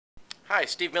Hi,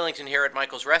 Steve Millington here at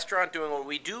Michael's Restaurant, doing what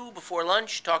we do before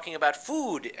lunch, talking about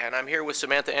food. And I'm here with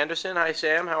Samantha Anderson. Hi,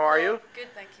 Sam. How are you?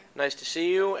 Good, thank you. Nice to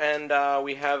see you. And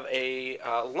we have a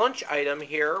lunch item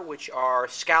here, which are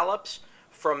scallops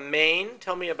from Maine.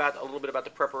 Tell me about a little bit about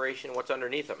the preparation, what's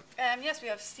underneath them. Yes, we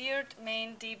have seared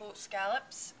Maine day-boat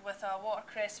scallops with a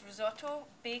watercress risotto,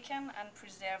 bacon and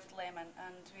preserved lemon,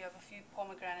 and we have a few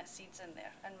pomegranate seeds in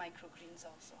there and microgreens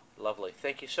also. Lovely.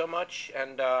 Thank you so much.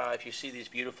 And if you see these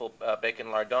beautiful bacon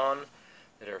lardons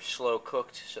that are slow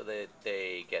cooked so that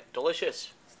they get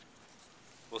delicious.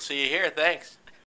 We'll see you here. Thanks.